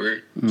cheap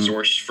labour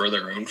source for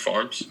their own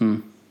farms.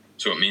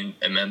 So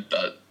it meant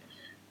that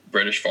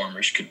British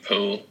farmers could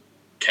pull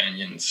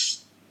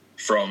Kenyans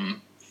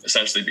from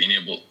essentially being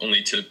able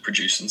only to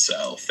produce and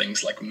sell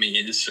things like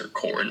maize or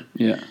corn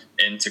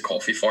into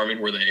coffee farming,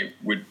 where they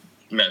would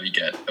maybe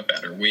get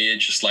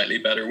a slightly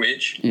better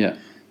wage,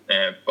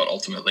 but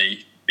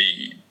ultimately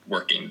be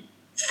working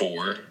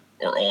for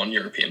or on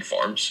European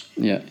farms.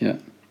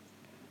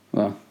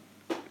 Wow.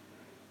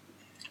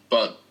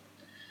 But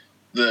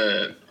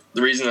the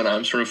reason that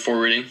I'm sort of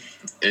forwarding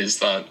is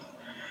that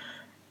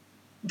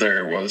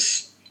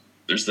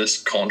there's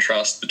this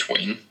contrast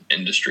between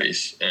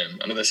industries,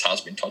 and this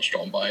has been touched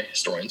on by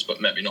historians, but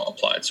maybe not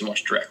applied so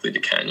much directly to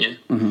Kenya,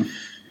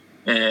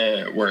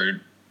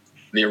 where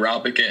the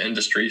Arabica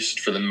industries,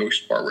 for the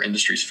most part, were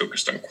industries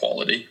focused on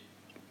quality.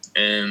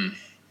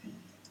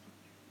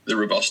 The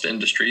Robusta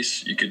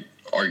industries, you could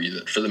argue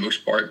that for the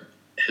most part,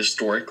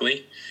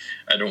 historically,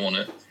 I don't want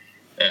to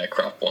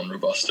crap on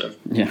Robusta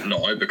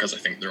now, because I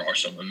think there are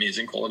some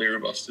amazing quality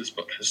Robustas,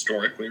 but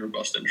historically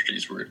Robusta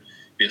industries were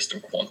based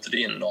on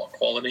quantity and not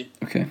quality.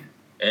 Okay.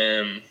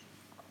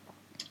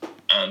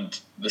 And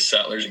the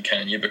settlers in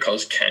Kenya,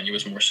 because Kenya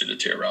was more suited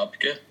to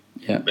Arabica,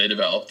 they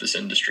developed this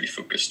industry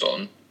focused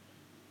on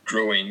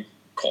growing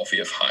coffee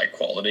of high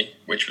quality,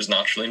 which was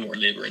naturally more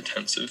labour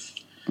intensive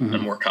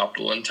and more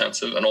capital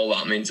intensive. And all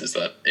that means is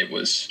that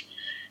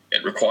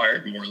it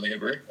required more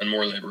labour and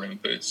more labour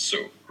inputs, so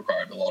it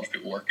required a lot of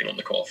people working on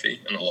the coffee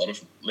and a lot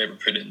of labour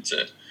put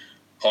into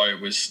how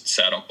it was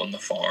set up on the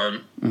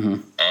farm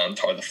and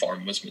how the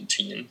farm was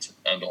maintained,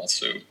 and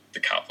also the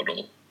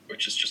capital,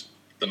 which is just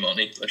the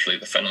money, literally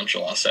the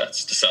financial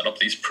assets, to set up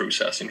these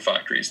processing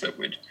factories that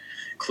would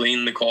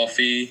clean the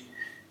coffee,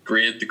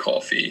 grade the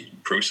coffee,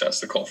 process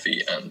the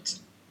coffee, and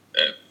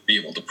be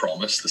able to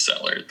promise the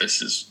seller,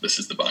 this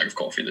is the bag of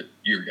coffee that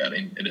you're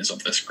getting, it is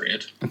of this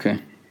grade. Okay.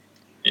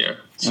 Yeah,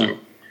 so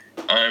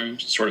I'm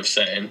sort of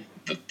saying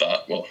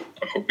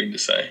I'm hoping to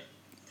say,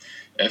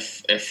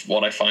 if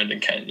what I find in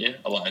Kenya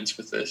aligns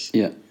with this,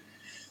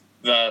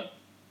 that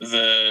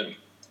the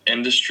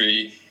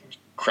industry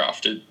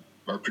crafted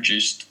or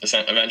produced,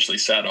 eventually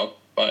set up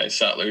by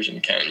settlers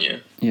in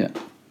Kenya,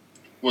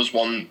 was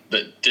one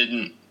that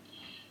didn't,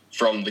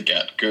 from the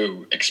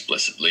get-go,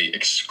 explicitly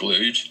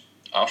exclude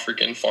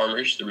African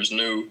farmers. There was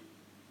no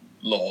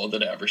law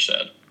that ever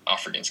said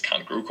Africans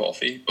can't grow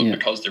coffee, but Yeah.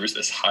 because there was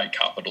this high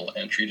capital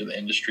entry to the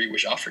industry,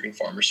 which African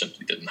farmers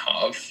simply didn't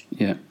have,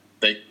 Yeah.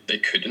 they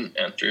couldn't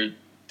enter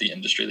the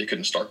industry. They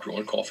couldn't start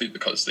growing coffee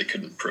because they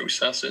couldn't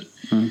process it.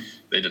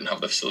 They didn't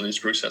have the facilities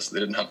to process it. They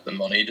didn't have the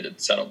money to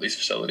set up these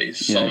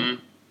facilities. Yeah.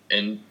 Some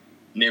in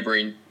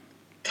neighboring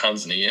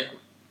Tanzania,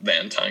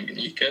 then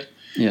Tanganyika,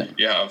 Yeah.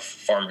 you have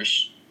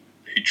farmers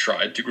who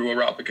tried to grow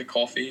Arabica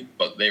coffee,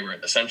 but they were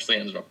essentially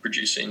ended up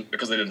producing,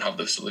 because they didn't have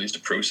the facilities to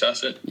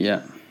process it,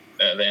 Yeah.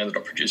 they ended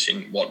up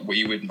producing what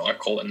we would now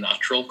call a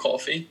natural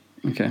coffee,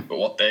 Okay. but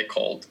what they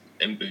called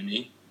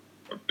Mbuni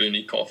or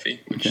Buni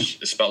coffee, which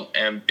is spelled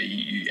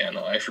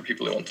Mbuni for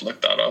people who want to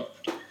look that up.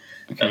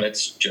 Okay. And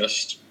it's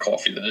just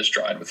coffee that is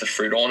dried with the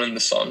fruit on in the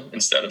sun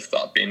instead of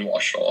that being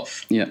washed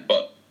off. Yeah.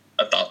 But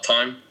at that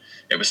time,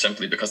 it was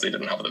simply because they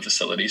didn't have the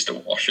facilities to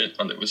wash it,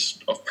 and it was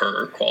of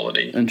poorer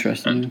quality.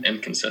 Interesting. And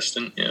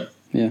inconsistent. Yeah.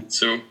 Yeah.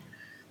 So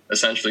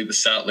essentially, the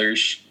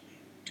settlers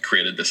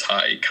created this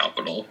high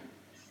capital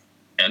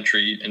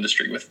entry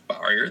industry with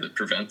barrier that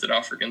prevented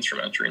Africans from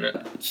entering it.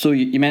 So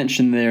you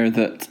mentioned there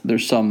that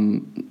there's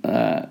some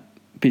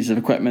pieces of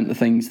equipment, the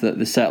things that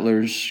the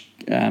settlers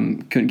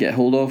couldn't get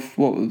hold of.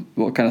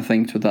 What kind of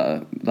things would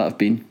that have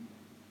been?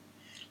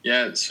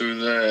 Yeah, so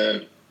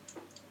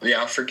the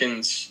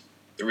Africans,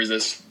 there was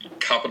this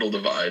capital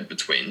divide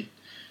between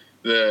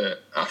the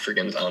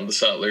Africans and the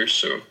settlers.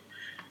 So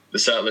the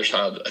settlers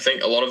had, I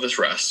think a lot of this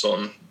rests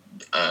on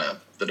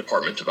the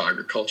Department of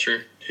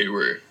Agriculture, who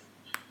were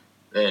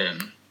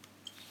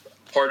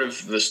part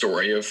of the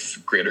story of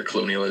greater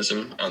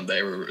colonialism, and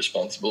they were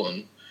responsible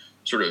in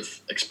sort of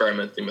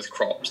experimenting with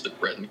crops that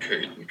Britain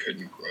could and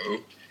couldn't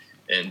grow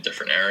in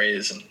different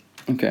areas, and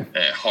Okay.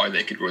 how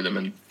they could grow them,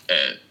 and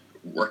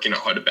working out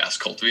how to best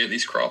cultivate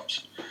these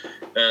crops.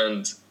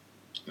 And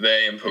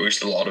they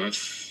imposed a lot of,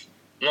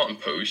 not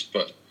imposed,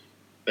 but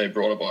they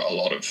brought about a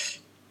lot of,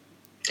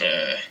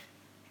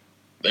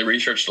 they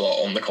researched a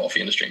lot on the coffee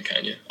industry in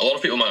Kenya. A lot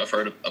of people might have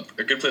heard,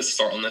 a good place to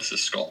start on this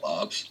is Scott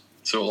Labs.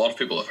 So a lot of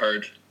people have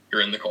heard,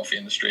 you're in the coffee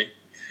industry,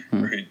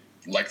 or who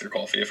like their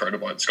coffee, have heard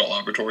about Scott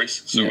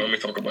Laboratories. So when we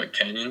talk about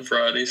Kenyan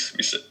varieties,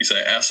 we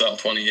say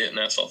SL28 and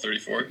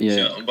SL34. Yeah.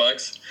 See that on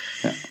bags?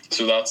 Yeah.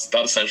 So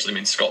that essentially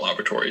means Scott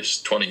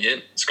Laboratories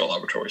 28, Scott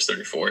Laboratories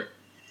 34.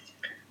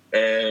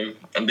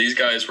 And these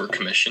guys were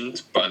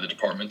commissioned by the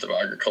Department of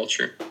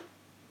Agriculture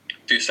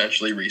to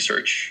essentially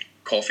research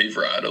coffee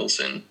varietals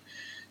in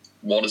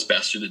what is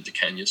best suited to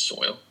Kenya's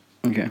soil.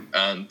 Okay.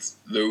 And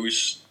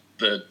those,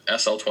 the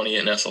SL28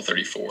 and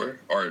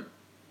SL34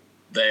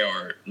 they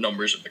are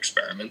numbers of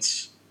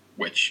experiments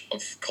of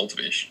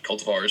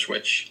cultivars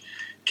which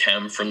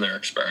came from their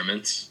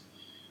experiments,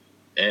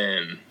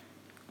 and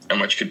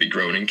which could be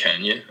grown in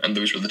Kenya. And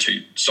those were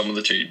some of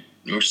the two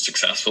most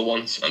successful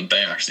ones, and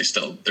they're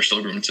still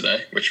grown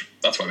today, which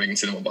that's why we can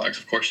see them on bags,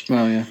 of course.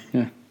 Well,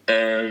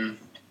 yeah.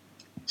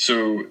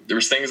 So there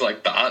was things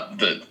like that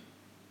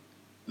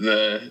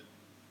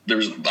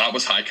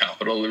was high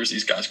capital. There was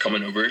these guys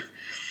coming over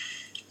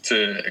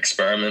to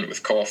experiment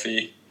with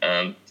coffee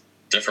and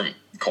different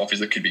coffees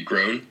that could be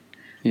grown.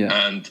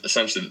 Yeah. And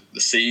essentially the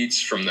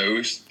seeds from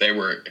those, they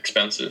were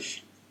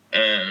expensive.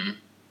 And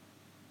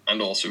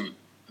also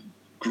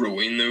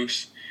growing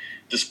those,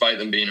 despite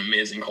them being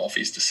amazing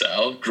coffees to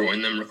sell,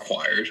 growing them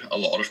required a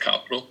lot of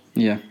capital.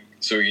 Yeah.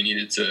 So you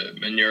needed to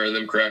manure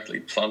them correctly,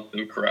 plant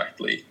them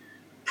correctly,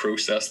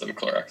 process them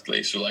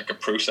correctly. So like a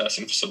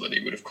processing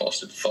facility would have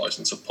costed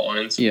thousands of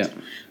pounds. Yeah.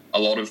 A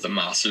lot of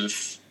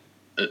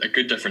a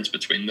good difference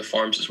between the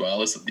farms as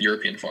well is that the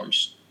European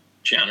farms,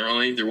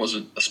 generally, there was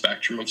a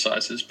spectrum of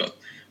sizes, but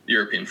the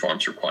European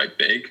farms were quite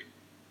big.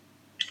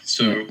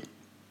 So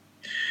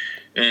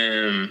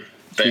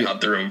they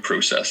had their own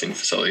processing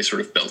facilities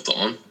sort of built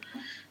on,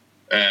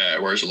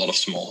 whereas a lot of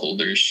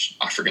smallholders,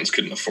 Africans,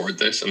 couldn't afford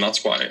this, and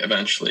that's why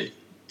eventually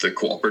the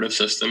cooperative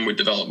system would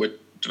develop,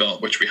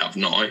 which we have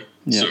now.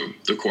 Yeah. So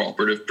the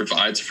cooperative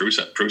provides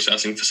a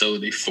processing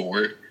facility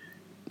for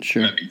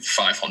maybe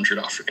 500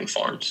 African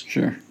farms.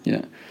 Sure,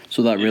 yeah.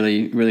 So that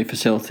really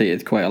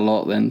facilitated quite a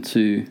lot then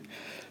to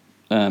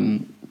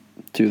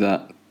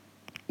that.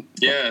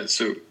 Yeah,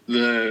 so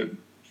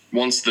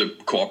once the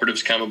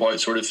cooperatives came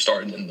about, sort of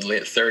starting in the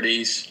late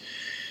 30s,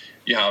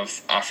 you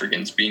have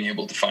Africans being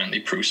able to finally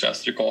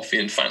process their coffee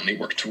and finally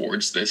work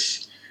towards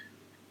this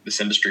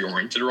industry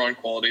oriented around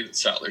quality that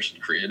settlers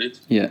had created.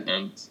 Yeah.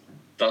 And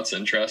that's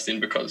interesting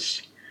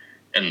because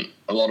in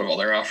a lot of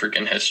other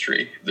African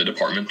history, the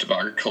Department of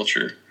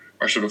Agriculture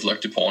are sort of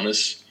looked upon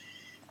as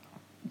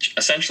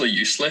essentially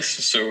useless.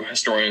 So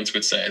historians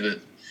would say that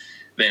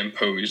they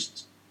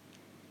imposed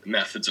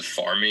methods of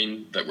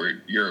farming that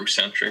were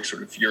Eurocentric,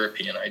 sort of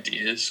European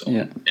ideas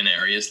in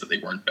areas that they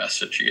weren't best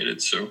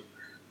situated. So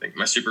I think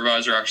my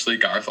supervisor, actually,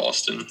 Gareth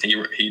Austin,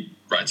 he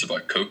writes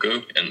about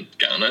cocoa in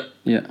Ghana.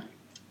 Yeah.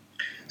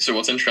 So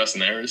what's interesting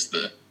there is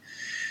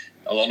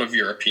a lot of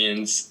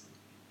Europeans'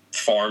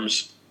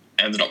 farms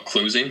ended up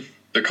closing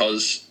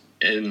because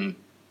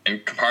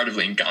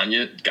comparatively in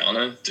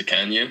Ghana to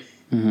Kenya,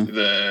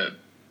 the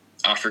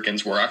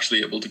Africans were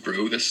actually able to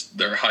grow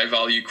their high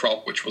value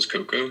crop, which was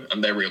cocoa,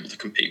 and they were able to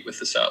compete with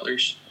the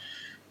settlers.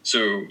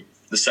 So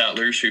the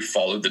settlers who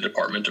followed the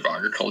Department of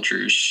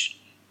Agriculture's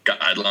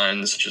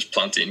guidelines, such as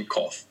planting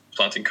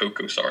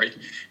cocoa,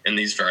 in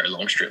these very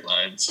long straight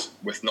lines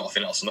with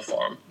nothing else on the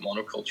farm,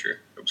 monoculture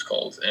it was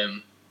called.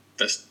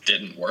 This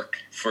didn't work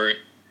for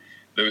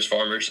those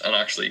farmers, and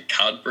actually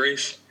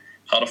Cadbury's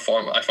had a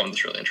farm. I found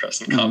this really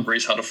interesting.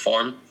 Cadbury's had a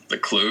farm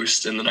that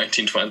closed in the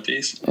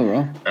 1920s. Oh,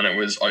 wow. And it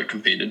was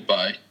outcompeted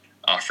by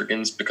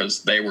Africans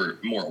because they were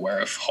more aware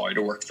of how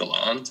to work the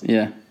land.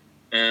 Yeah.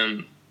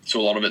 So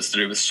a lot of it's to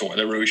do with soil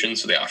erosion.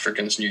 So the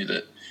Africans knew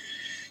that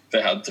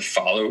they had to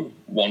fallow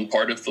one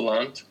part of the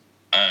land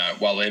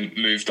while they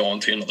moved on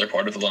to another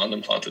part of the land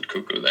and planted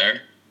cocoa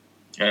there.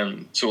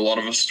 So a lot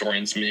of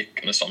historians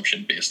make an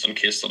assumption based on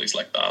case studies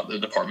like that. The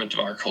Department of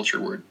Agriculture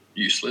were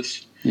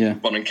useless. Yeah.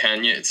 But in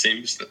Kenya, it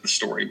seems that the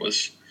story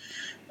was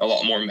a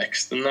lot more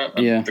mixed than that.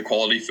 And Yeah. the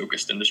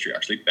quality-focused industry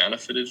actually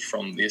benefited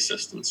from the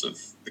assistance of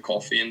the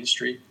coffee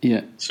industry.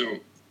 Yeah. So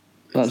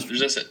there's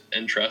this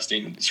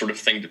interesting sort of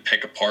thing to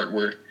pick apart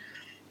where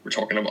we're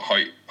talking about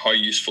how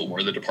useful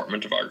were the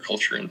Department of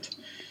Agriculture and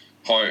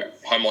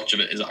how much of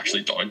it is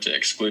actually down to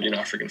excluding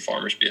African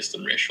farmers based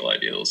on racial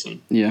ideals,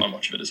 and how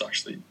much of it is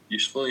actually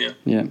useful. Yeah.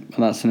 And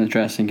that's an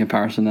interesting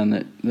comparison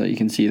then that you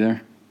can see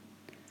there.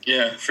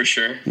 Yeah, for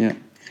sure. Yeah.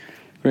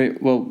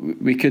 Great. Well,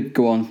 we could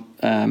go on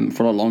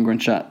for a lot longer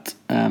and chat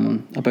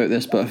about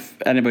this, but if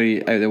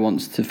anybody out there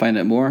wants to find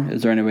out more,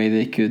 is there any way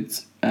they could,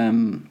 are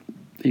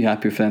you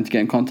happy for them to get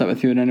in contact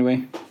with you in any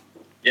way?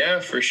 Yeah,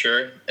 for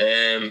sure.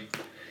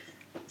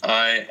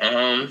 I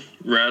am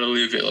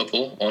readily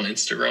available on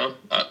Instagram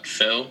at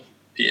Phil,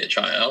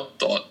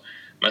 Phil.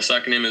 My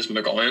second name is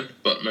McGowan,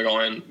 but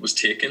McGowan was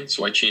taken,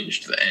 so I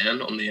changed the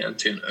N on the end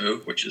to an O,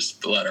 which is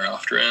the letter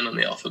after N on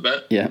the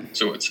alphabet. Yeah.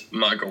 So it's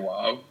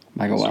Magawao.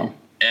 Magawao. So Magowao.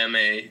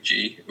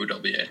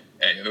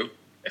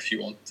 If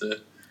you want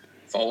to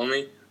follow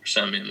me or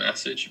send me a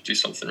message, do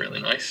something really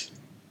nice.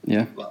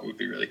 Yeah. That would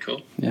be really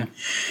cool. Yeah.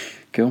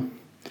 Cool.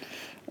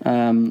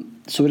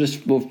 So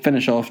we'll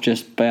finish off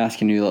just by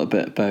asking you a little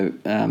bit about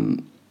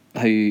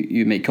how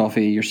you make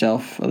coffee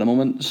yourself at the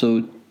moment.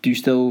 So you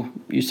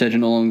said you're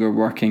no longer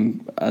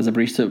working as a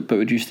barista, but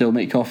would you still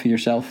make coffee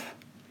yourself?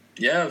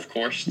 Yeah, of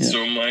course. Yeah.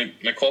 So my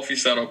coffee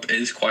setup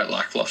is quite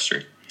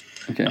lackluster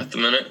at the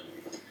minute.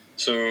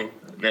 So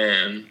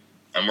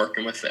I'm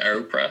working with the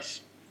AeroPress.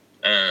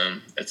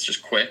 It's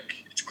just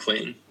quick, it's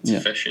clean, it's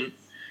efficient.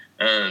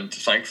 And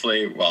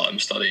thankfully, while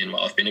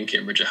I've been in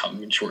Cambridge, I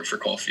haven't been short for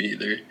coffee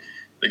either.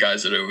 The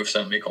guys at O have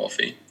sent me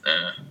coffee.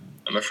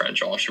 And my friend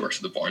Josh, who works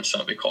at the barn,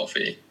 sent me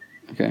coffee.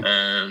 Okay.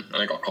 And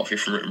I got coffee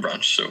from Root and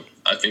Branch. So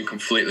I've been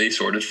completely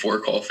sorted for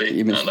coffee.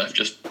 And I've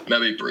just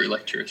maybe brew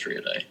like 2 or 3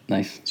 a day.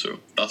 Nice. So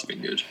that's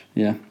been good.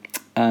 Yeah.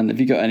 And have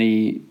you got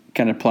any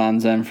kind of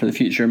plans then for the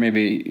future?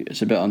 Maybe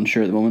it's a bit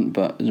unsure at the moment,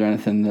 but is there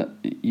anything that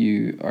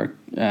you are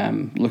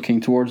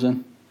looking towards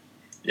then?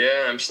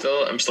 Yeah, I'm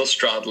still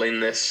straddling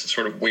this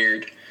sort of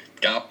weird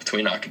gap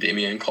between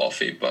academia and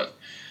coffee, but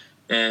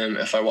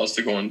if I was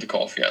to go into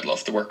coffee, I'd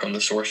love to work on the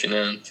sourcing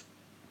end,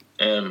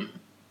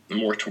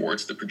 more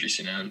towards the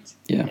producing end.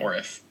 Yeah. Or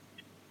if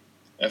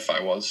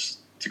I was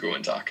to go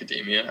into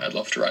academia, I'd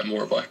love to write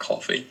more about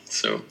coffee.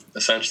 So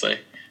essentially,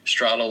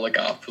 straddle the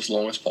gap as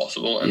long as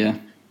possible and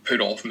put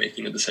off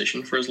making a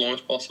decision for as long as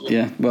possible.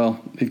 Yeah,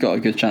 well, we've got a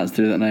good chance to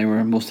do that now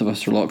where most of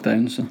us are locked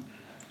down, so...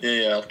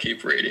 Yeah, I'll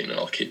keep reading and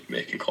I'll keep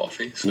making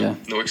coffee, so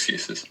no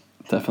excuses.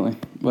 Definitely.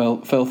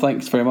 Well, Phil,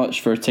 thanks very much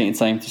for taking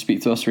time to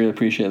speak to us. Really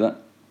appreciate that.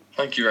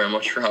 Thank you very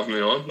much for having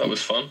me on. That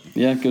was fun.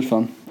 Yeah, good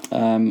fun.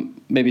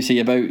 Maybe see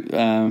you about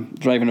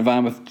driving a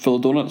van with full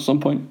of donuts at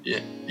some point? Yeah.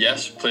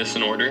 Yes, place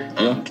an order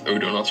and O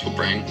Donuts will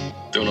bring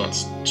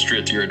donuts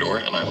straight to your door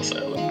and I will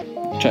sell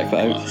them. Check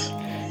that out.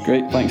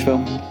 Great, thanks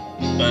Phil.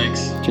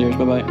 Thanks. Cheers,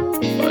 bye-bye.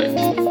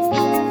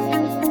 Bye.